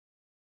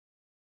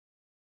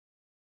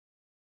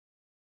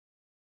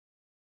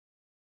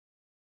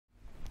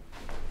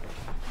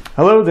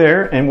Hello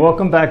there and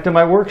welcome back to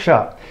my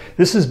workshop.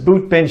 This is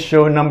boot bench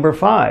show number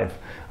 5.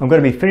 I'm going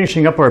to be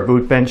finishing up our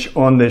boot bench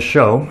on this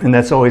show, and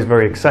that's always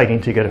very exciting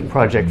to get a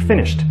project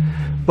finished.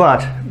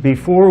 But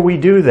before we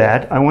do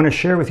that, I want to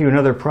share with you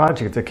another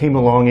project that came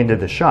along into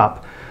the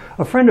shop.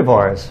 A friend of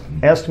ours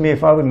asked me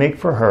if I would make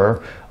for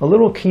her a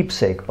little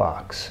keepsake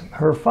box.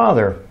 Her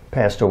father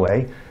passed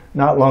away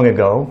not long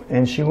ago,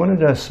 and she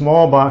wanted a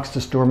small box to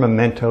store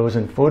mementos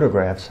and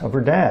photographs of her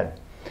dad.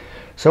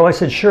 So I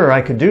said sure,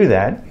 I could do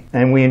that,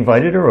 and we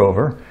invited her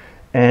over,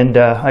 and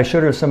I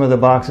showed her some of the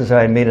boxes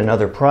I had made in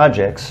other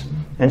projects,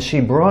 and she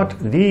brought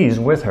these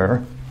with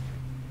her.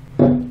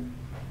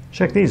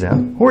 Check these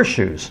out,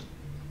 horseshoes.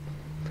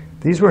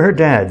 These were her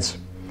dad's,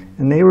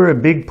 and they were a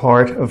big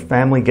part of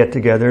family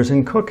get-togethers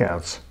and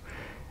cookouts.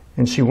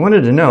 And she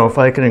wanted to know if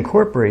I could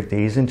incorporate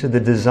these into the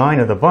design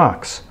of the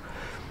box.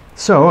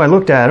 So I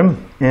looked at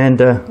them,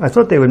 and I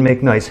thought they would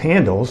make nice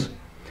handles.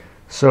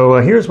 So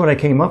here's what I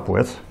came up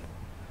with.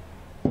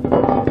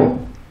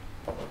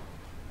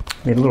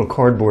 Made a little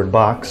cardboard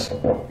box.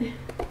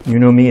 You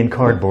know me and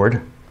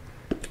cardboard.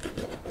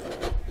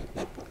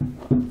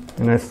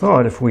 And I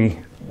thought if we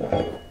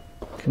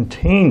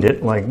contained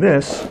it like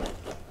this,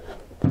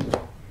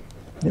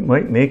 it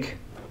might make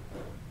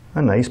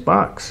a nice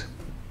box.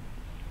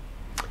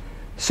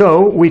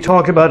 So we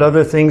talked about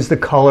other things, the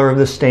color of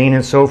the stain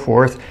and so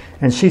forth,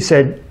 and she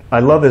said,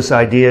 I love this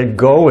idea,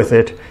 go with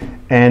it,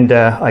 and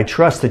I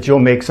trust that you'll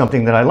make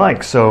something that I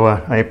like. So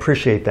I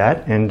appreciate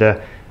that,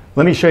 and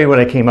let me show you what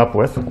I came up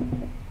with.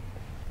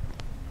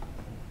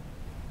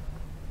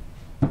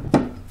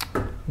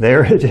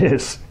 There it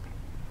is.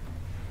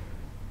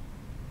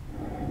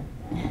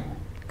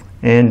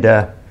 And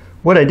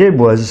what I did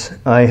was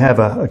I have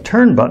a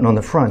turn button on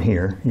the front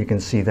here. You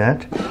can see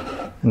that.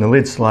 And the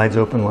lid slides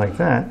open like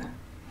that.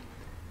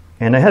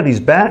 And I had these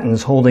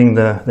battens holding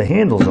the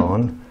handles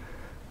on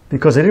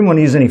because I didn't want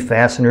to use any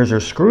fasteners or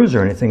screws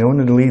or anything. I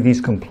wanted to leave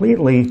these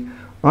completely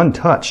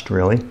untouched,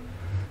 really.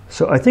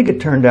 So I think it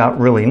turned out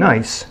really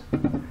nice.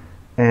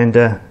 And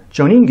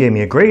Jonine gave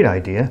me a great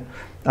idea.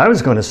 I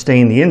was going to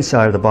stain the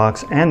inside of the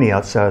box and the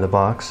outside of the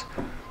box.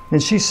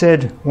 And she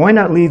said, why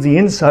not leave the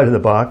inside of the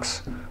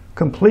box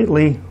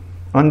completely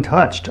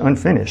untouched,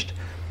 unfinished?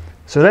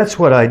 So that's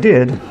what I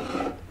did.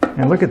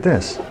 And look at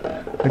this.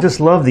 I just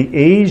love the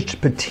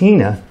aged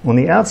patina on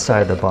the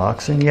outside of the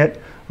box, and yet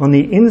on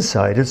the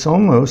inside it's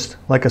almost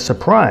like a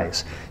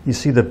surprise. You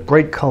see the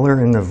bright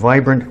color and the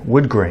vibrant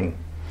wood grain.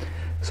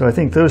 So I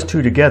think those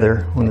two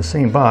together on the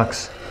same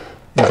box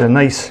is a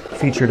nice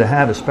feature to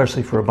have,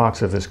 especially for a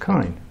box of this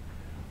kind.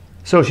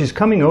 So she's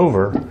coming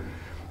over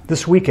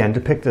this weekend to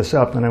pick this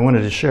up, and I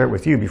wanted to share it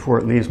with you before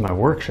it leaves my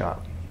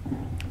workshop.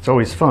 It's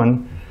always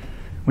fun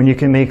when you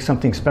can make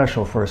something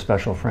special for a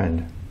special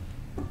friend.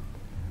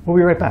 We'll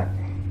be right back.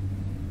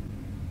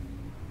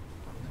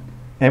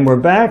 And we're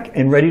back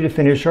and ready to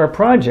finish our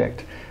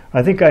project.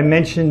 I think I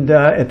mentioned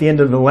at the end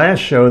of the last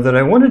show that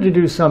I wanted to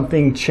do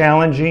something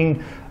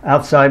challenging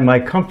outside my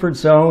comfort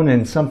zone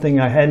and something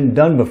I hadn't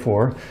done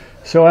before.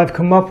 So I've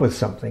come up with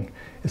something.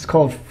 It's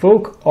called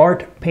folk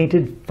art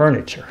painted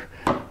furniture.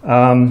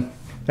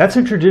 That's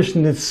a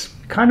tradition that's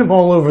kind of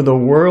all over the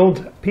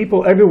world.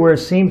 People everywhere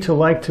seem to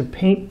like to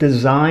paint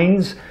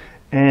designs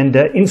and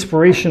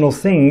inspirational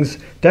things,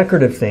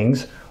 decorative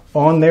things,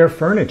 on their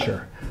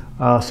furniture.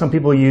 Some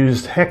people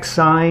used hex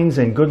signs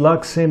and good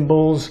luck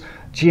symbols,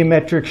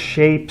 geometric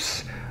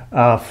shapes,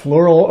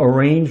 floral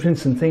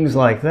arrangements and things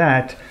like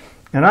that.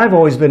 And I've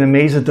always been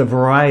amazed at the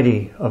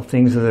variety of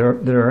things that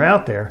are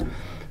out there.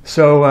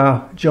 So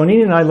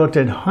Jonine and I looked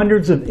at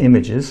hundreds of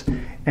images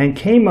and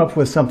came up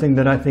with something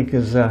that I think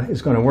is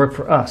going to work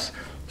for us.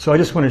 So I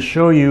just want to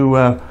show you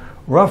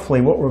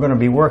roughly what we're going to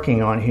be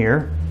working on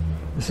here.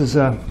 This is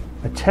a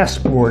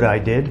test board I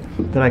did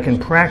that I can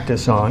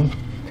practice on,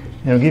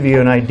 and it'll give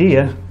you an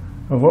idea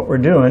of what we're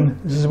doing.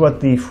 This is what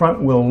the front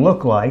will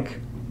look like,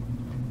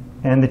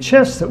 and the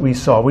chest that we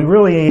saw. We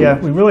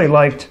really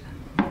liked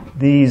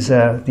these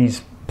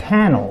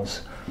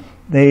panels.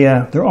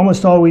 They're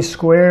almost always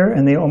square,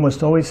 and they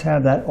almost always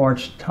have that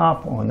arched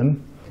top on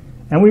them,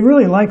 and we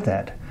really like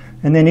that.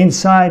 And then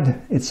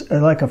inside, it's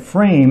like a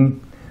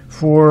frame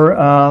for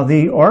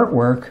the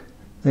artwork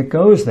that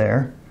goes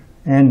there.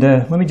 And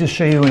let me just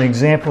show you an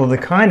example of the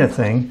kind of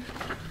thing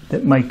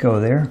that might go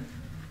there.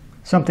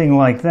 Something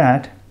like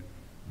that.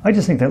 I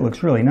just think that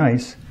looks really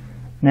nice.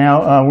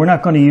 Now, we're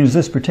not going to use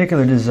this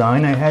particular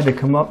design. I had to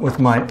come up with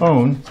my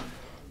own.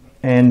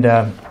 And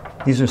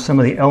these are some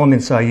of the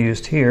elements I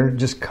used here,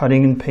 just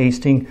cutting and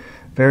pasting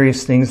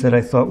various things that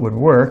I thought would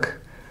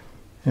work.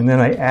 And then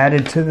I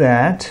added to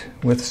that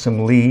with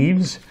some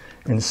leaves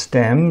and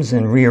stems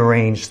and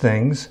rearranged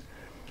things.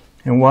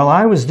 And while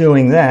I was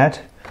doing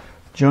that,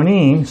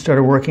 Jonine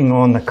started working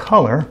on the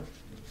color.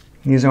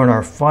 These aren't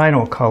our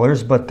final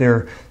colors, but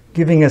they're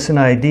giving us an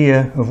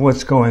idea of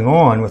what's going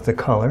on with the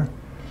color.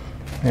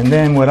 And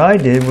then what I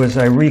did was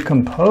I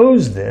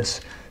recomposed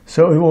this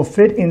so it will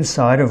fit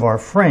inside of our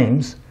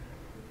frames.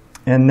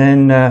 And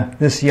then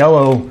this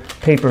yellow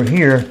paper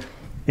here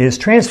is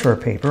transfer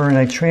paper, and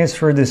I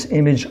transfer this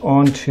image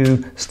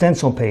onto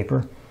stencil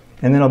paper,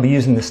 and then I'll be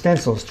using the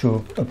stencils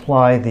to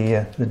apply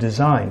the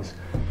designs.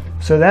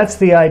 So that's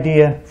the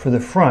idea for the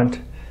front.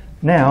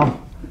 Now,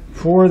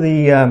 for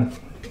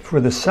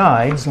the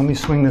sides, let me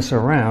swing this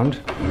around.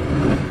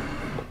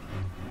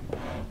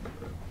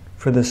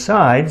 For the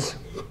sides,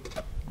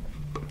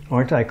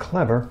 aren't I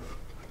clever?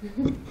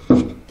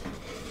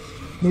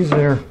 These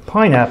are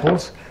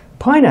pineapples.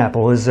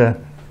 Pineapple is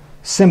a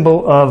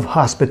symbol of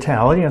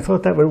hospitality. I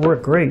thought that would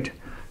work great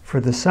for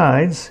the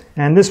sides.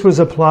 And this was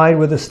applied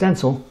with a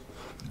stencil,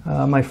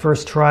 my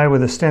first try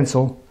with a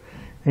stencil.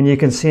 And you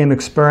can see I'm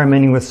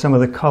experimenting with some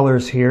of the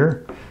colors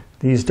here.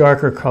 These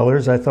darker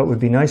colors I thought would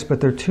be nice, but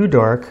they're too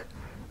dark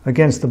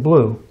against the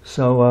blue.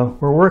 So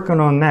we're working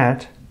on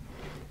that.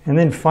 And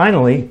then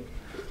finally,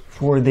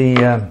 for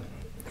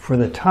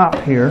the top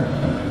here,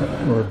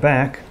 or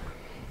back,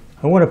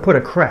 I want to put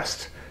a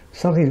crest,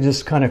 something to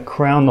just kind of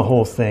crown the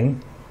whole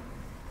thing.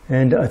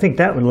 And I think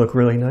that would look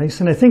really nice.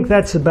 And I think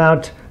that's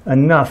about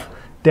enough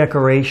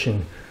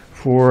decoration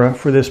for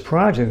this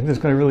project. It's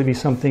going to really be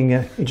something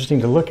interesting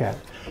to look at.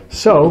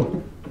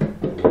 So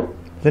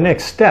the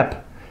next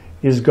step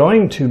is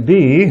going to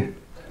be,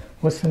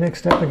 what's the next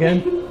step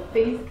again?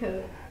 Base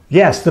coat.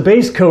 Yes, the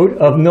base coat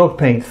of milk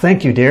paint.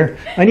 Thank you, dear.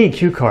 I need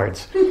cue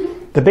cards.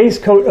 The base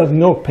coat of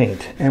milk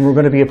paint, and we're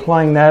going to be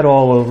applying that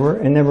all over,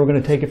 and then we're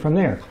going to take it from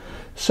there.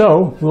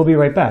 So we'll be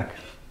right back.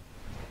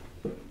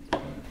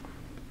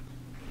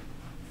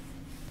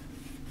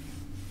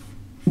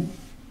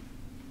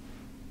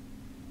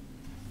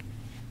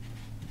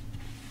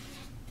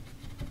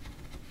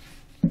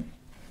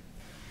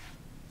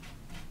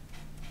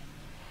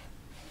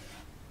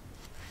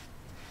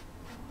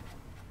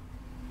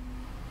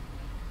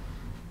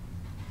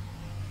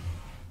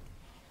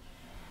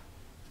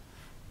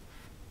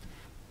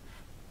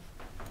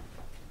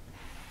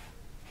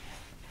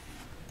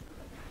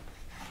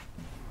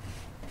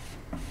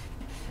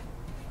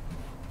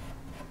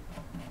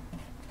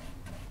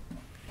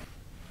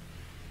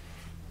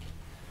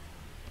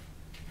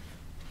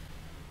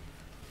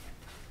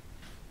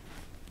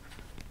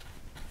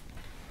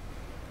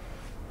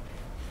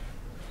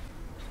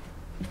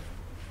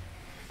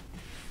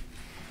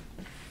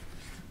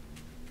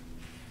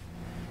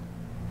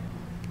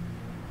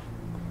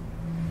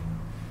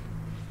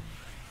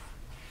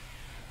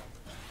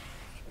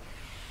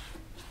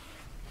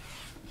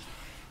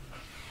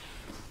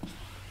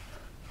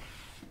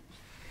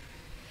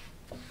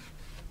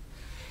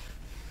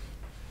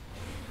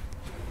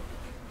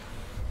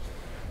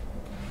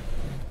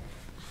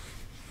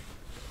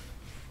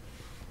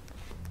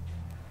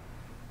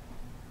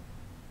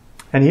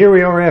 And here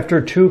we are after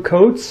 2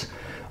 coats.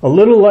 A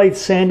little light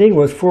sanding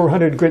with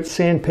 400 grit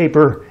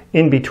sandpaper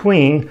in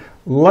between.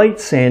 Light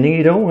sanding,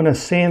 you don't want to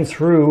sand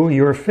through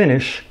your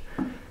finish.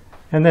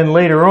 And then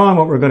later on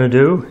what we're going to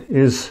do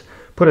is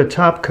put a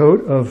top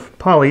coat of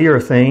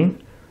polyurethane,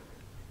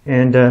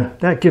 and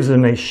that gives it a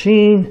nice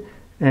sheen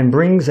and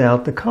brings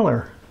out the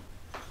color.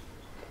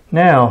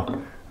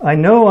 Now, I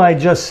know I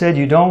just said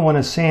you don't want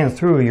to sand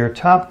through your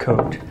top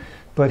coat,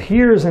 but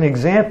here's an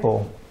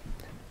example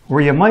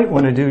where you might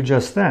want to do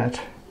just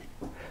that.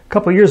 A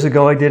couple years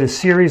ago I did a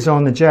series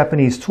on the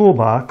Japanese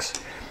toolbox,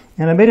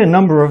 and I made a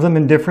number of them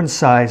in different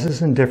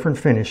sizes and different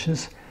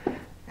finishes.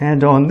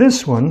 And on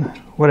this one,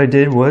 what I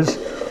did was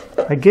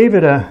I gave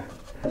it a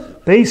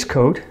base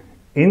coat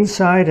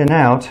inside and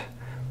out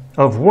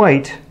of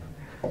white,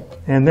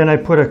 and then I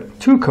put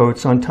 2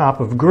 coats on top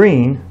of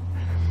green,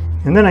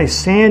 and then I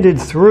sanded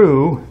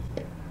through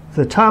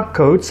the top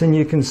coats, and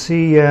you can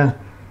see the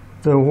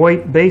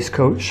white base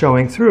coat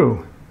showing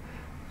through.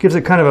 Gives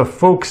it kind of a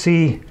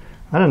folksy,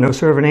 I don't know,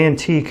 sort of an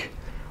antique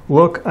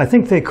look. I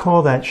think they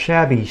call that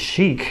shabby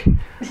chic.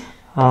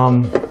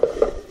 But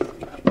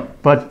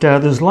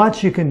there's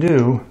lots you can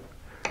do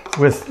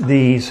with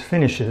these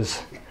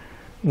finishes.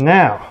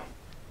 Now,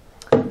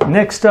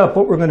 next up,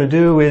 what we're going to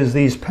do is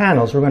these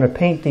panels. We're going to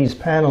paint these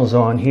panels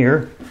on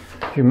here.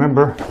 If you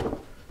remember,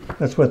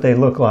 that's what they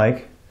look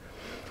like.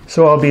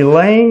 So I'll be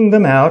laying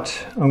them out.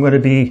 I'm going to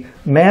be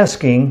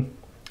masking,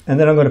 and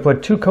then I'm going to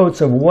put 2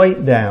 coats of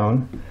white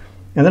down.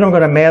 And then I'm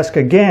going to mask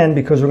again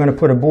because we're going to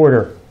put a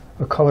border,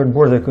 a colored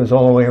border that goes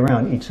all the way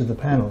around each of the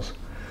panels.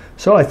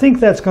 So I think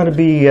that's going to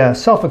be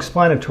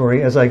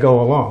self-explanatory as I go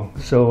along.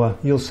 So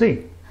you'll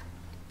see.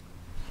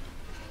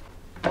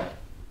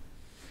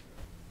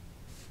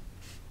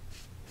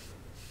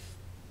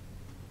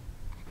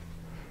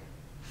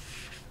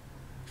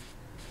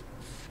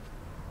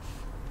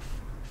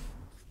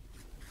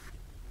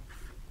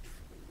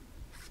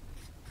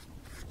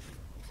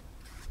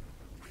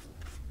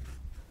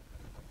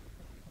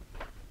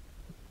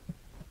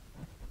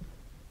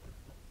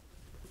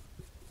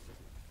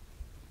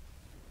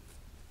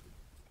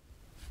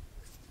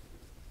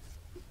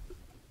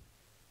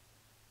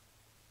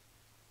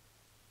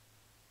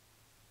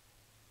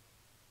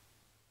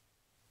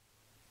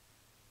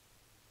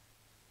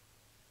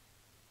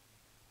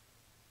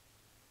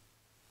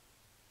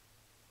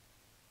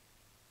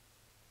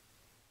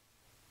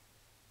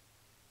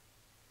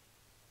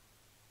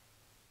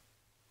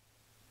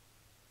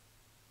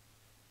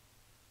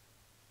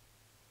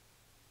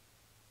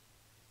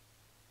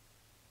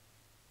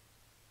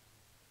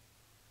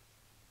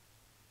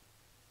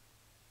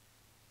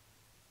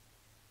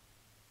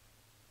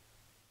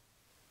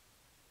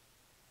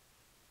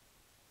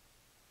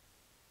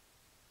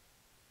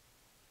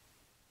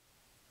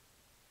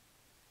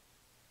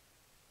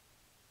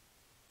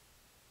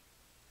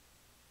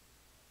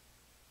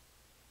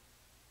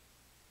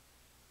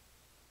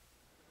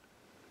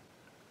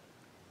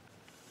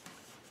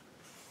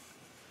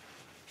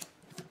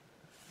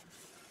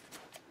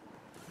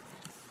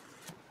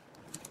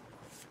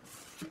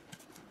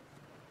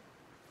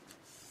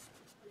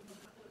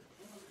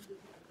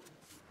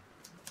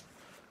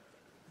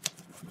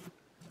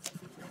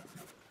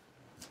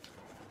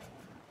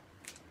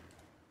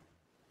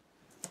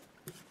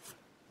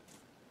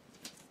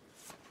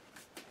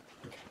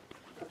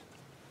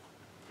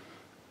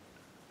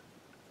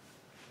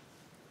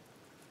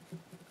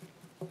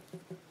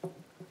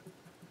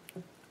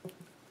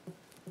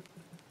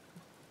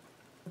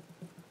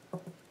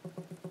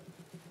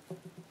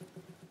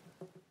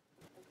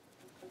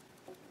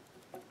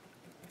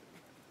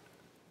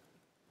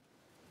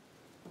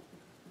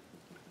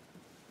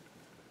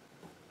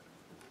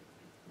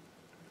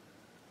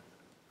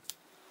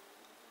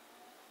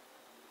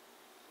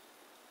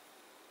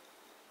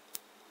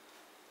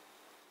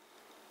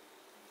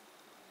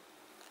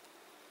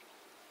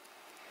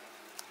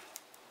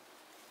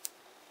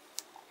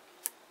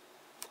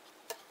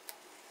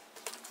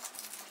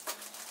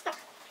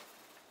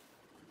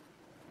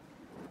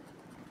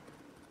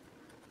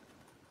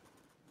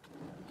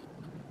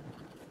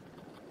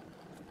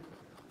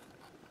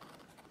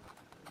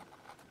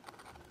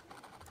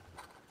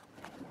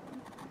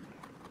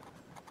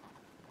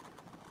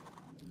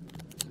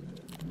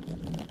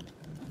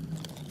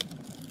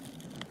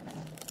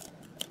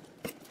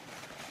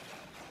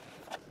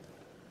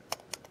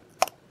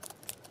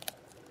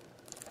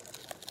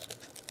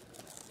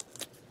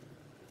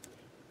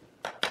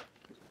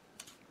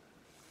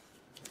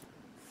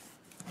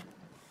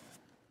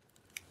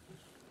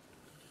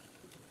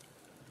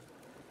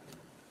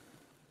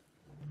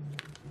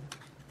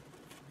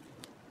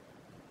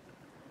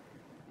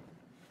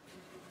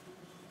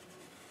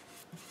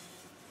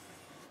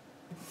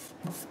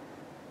 Okay.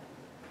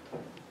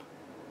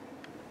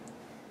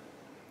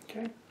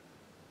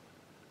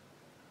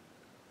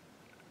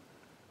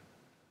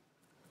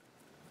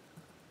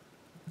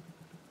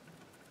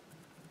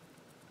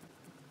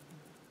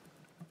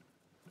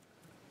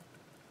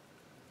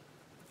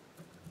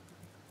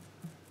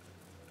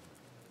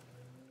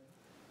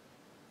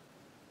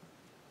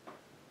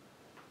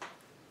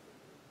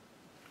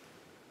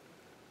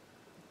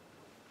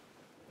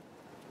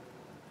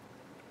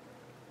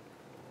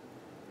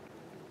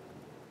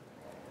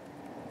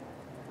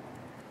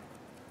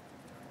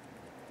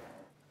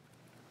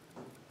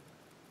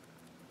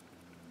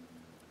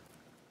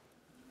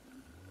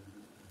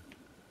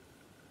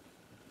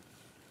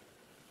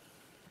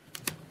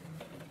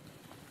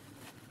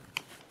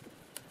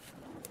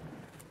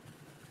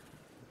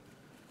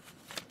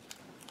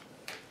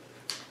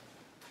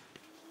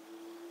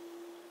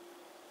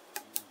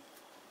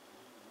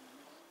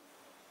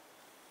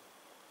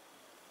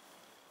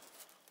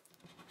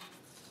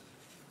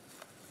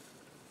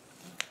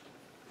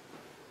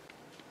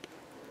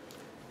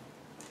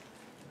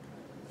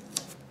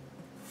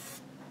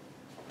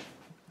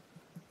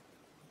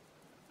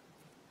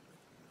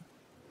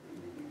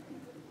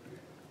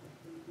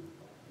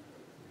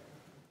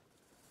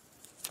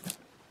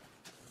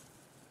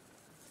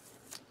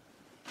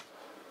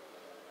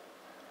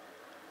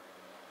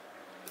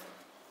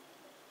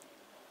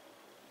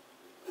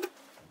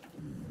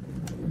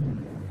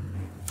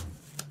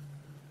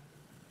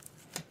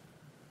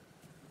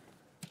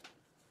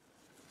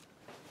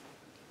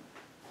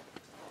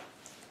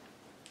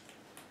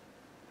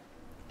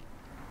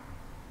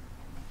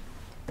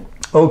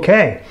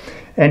 Okay,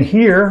 and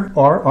here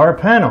are our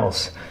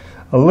panels.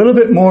 A little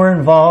bit more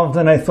involved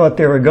than I thought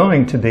they were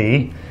going to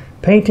be.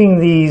 Painting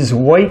these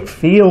white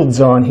fields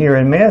on here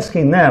and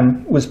masking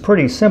them was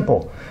pretty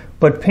simple,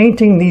 but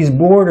painting these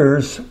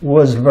borders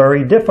was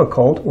very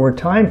difficult or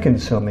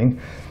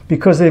time-consuming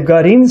because they've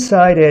got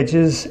inside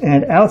edges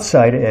and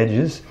outside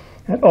edges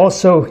and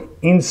also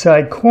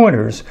inside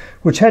corners,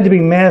 which had to be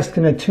masked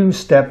in a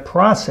two-step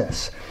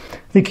process.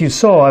 I think you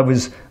saw I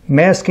was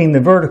masking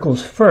the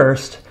verticals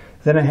first,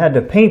 then I had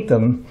to paint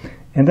them,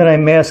 and then I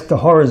masked the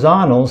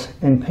horizontals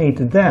and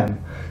painted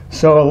them.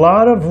 So a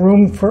lot of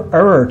room for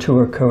error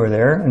to occur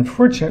there.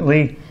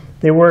 Unfortunately,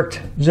 they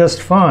worked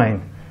just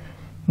fine.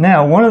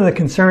 Now, one of the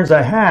concerns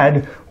I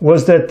had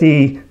was that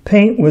the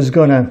paint was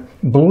going to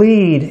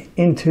bleed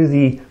into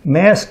the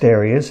masked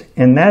areas,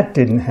 and that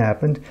didn't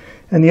happen.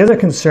 And the other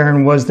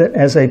concern was that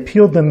as I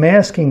peeled the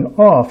masking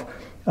off,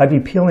 I'd be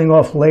peeling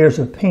off layers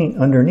of paint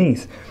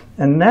underneath,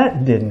 and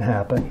that didn't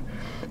happen.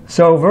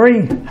 So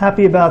very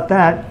happy about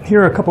that.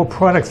 Here are a couple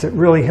products that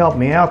really helped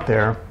me out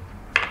there.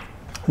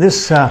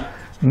 This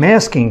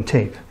masking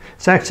tape,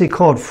 it's actually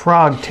called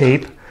frog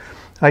tape.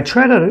 I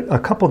tried out a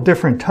couple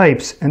different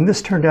types and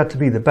this turned out to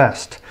be the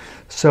best.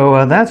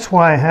 So that's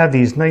why I have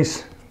these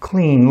nice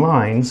clean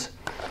lines.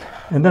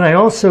 And then I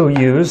also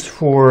used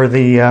for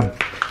the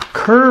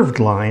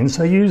curved lines,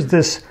 I used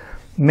this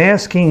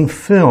masking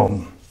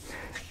film.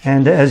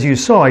 And as you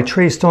saw, I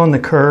traced on the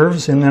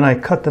curves and then I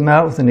cut them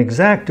out with an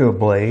X-Acto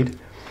blade.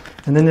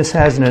 And then this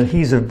has an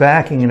adhesive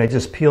backing and I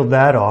just peeled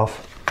that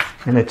off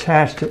and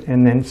attached it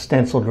and then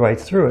stenciled right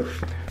through it.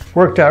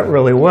 Worked out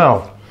really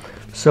well.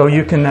 So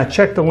you can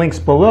check the links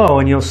below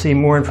and you'll see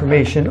more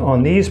information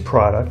on these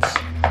products.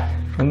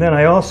 And then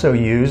I also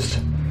used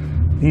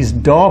these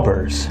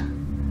daubers.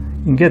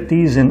 You can get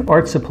these in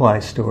art supply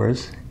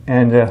stores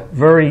and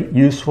very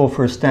useful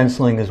for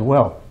stenciling as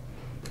well.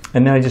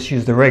 And then I just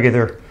used the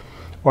regular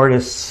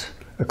artist's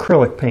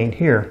acrylic paint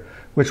here,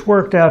 which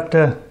worked out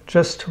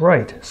just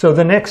right. So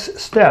the next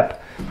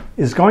step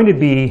is going to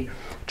be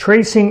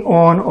tracing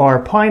on our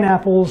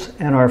pineapples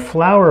and our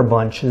flower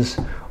bunches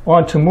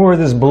onto more of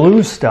this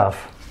blue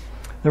stuff.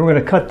 Then we're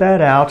going to cut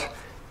that out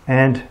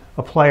and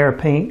apply our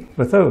paint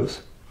with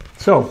those.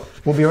 So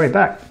we'll be right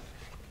back.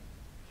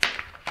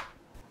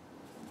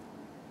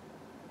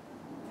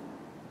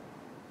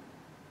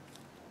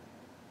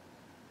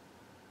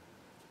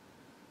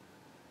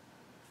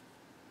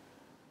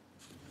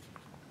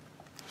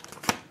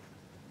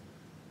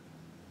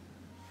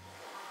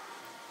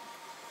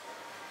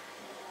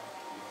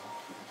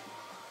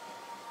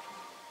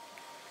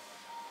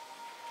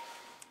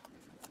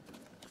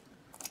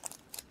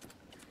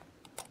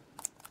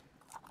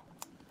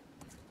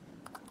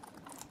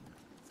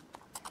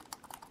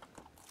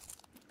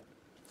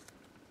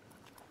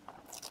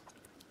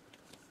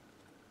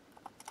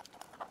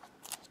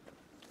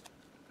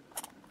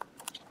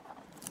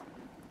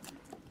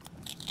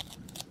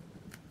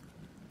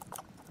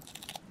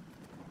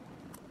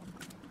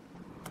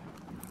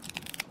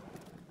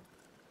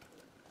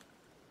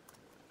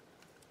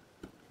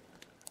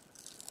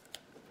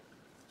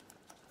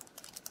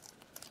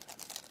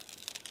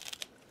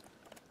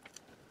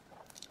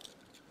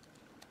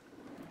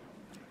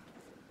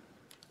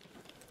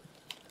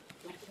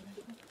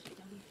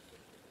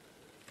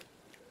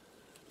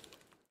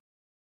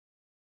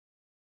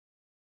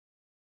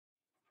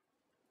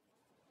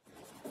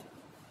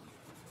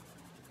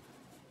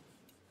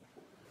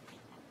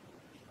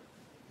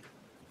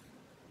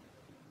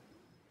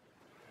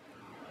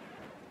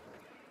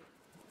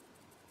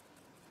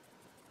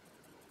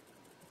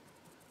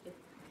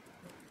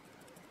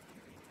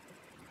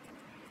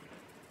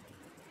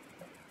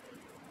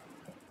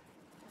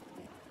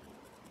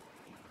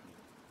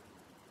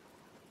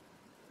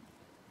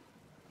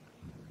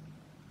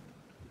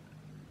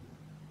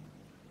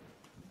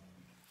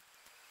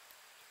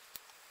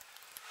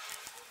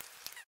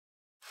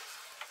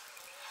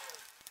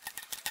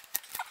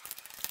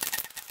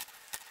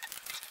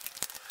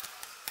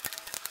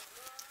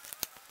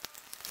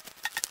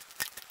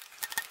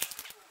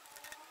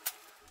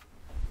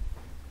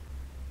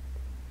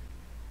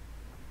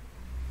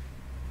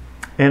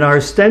 and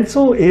our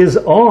stencil is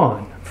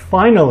on,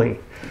 finally.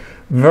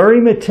 Very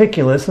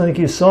meticulous, I think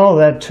you saw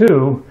that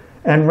too,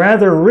 and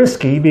rather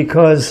risky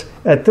because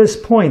at this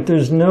point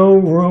there's no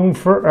room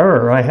for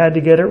error. I had to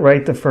get it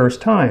right the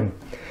first time.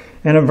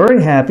 And I'm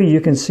very happy.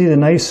 You can see the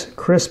nice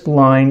crisp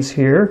lines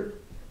here.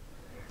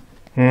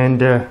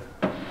 And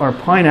our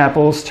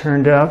pineapples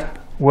turned out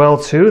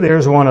well too.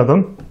 There's one of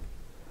them.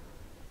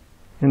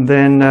 And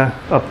then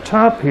up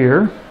top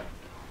here,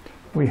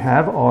 we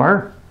have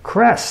our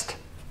crest.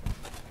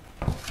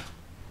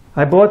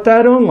 I bought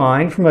that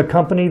online from a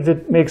company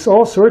that makes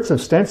all sorts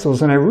of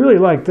stencils, and I really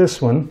like this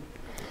one.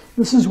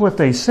 This is what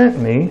they sent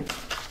me.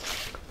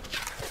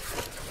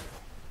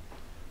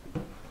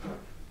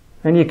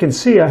 And you can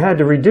see I had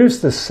to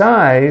reduce the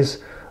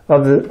size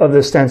of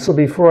the stencil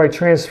before I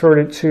transferred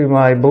it to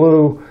my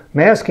blue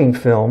masking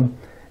film.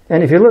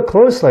 And if you look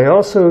closely, I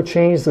also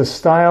changed the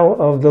style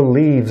of the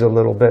leaves a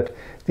little bit.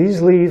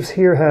 These leaves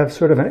here have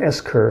sort of an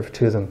S-curve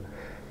to them.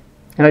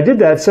 And I did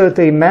that so that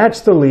they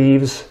match the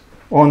leaves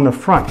on the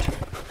front.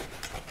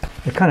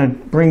 It kind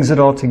of brings it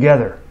all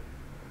together.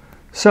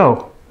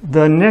 So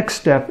the next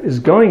step is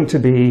going to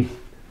be,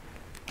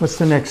 what's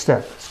the next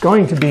step? It's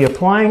going to be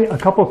applying a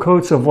couple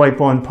coats of wipe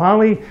on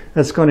poly.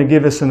 That's going to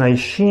give us a nice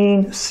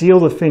sheen, seal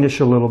the finish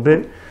a little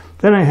bit.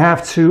 Then I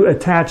have to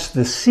attach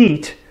the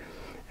seat,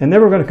 and then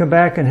we're going to come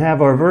back and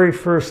have our very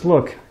first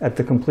look at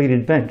the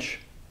completed bench.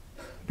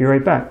 Be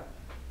right back.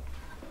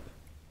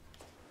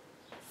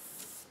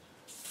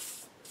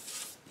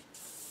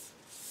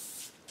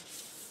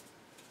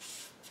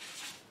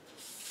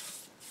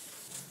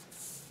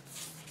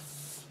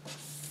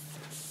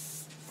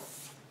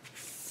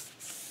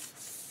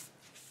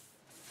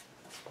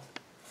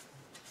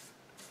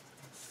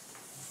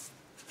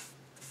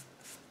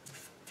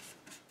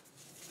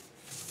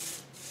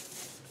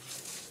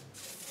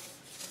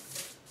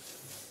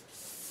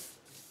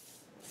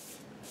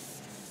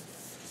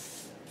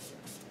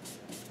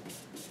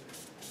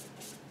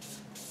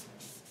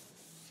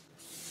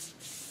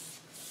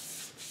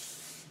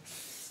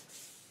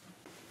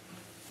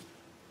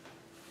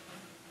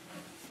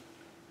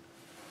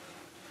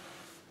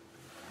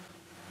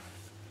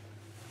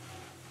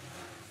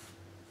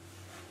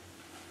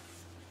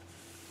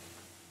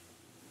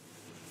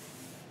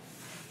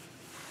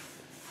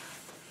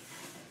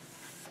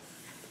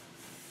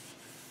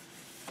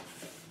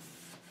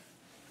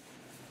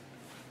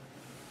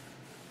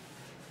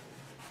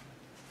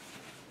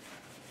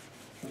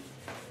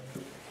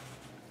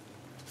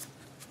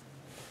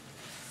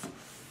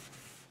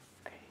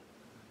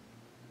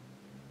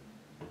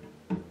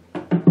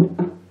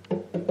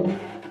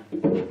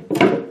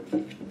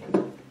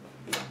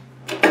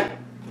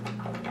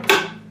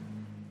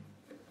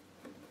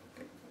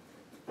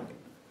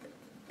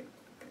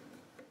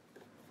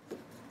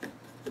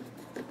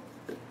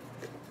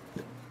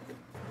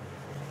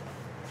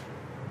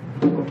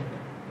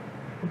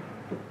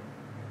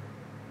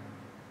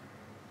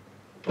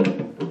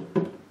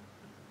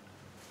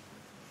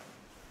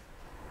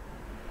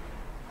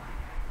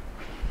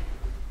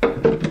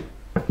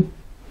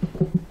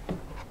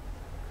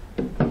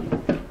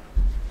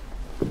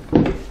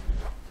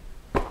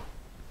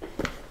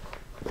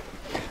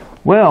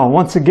 Well,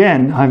 once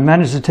again, I've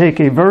managed to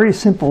take a very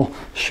simple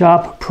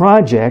shop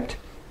project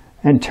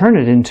and turn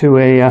it into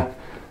a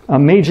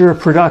major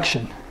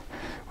production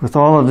with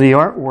all of the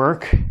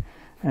artwork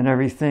and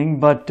everything.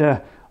 But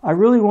I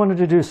really wanted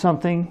to do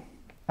something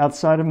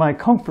outside of my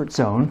comfort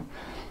zone,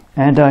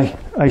 and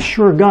I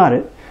sure got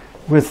it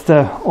with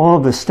all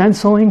of the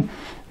stenciling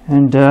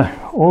and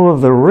all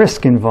of the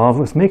risk involved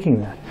with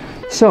making that.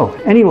 So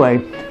anyway,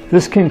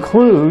 this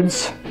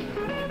concludes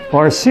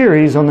our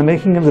series on the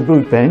making of the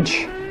boot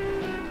bench.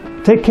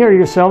 Take care of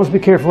yourselves, be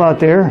careful out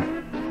there,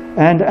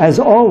 and as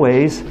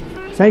always,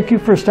 thank you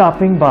for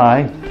stopping by,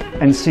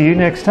 and see you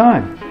next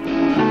time.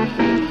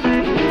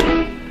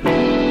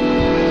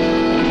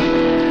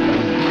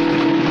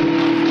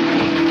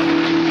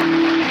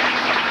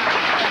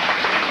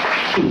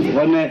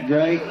 Wasn't that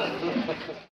great?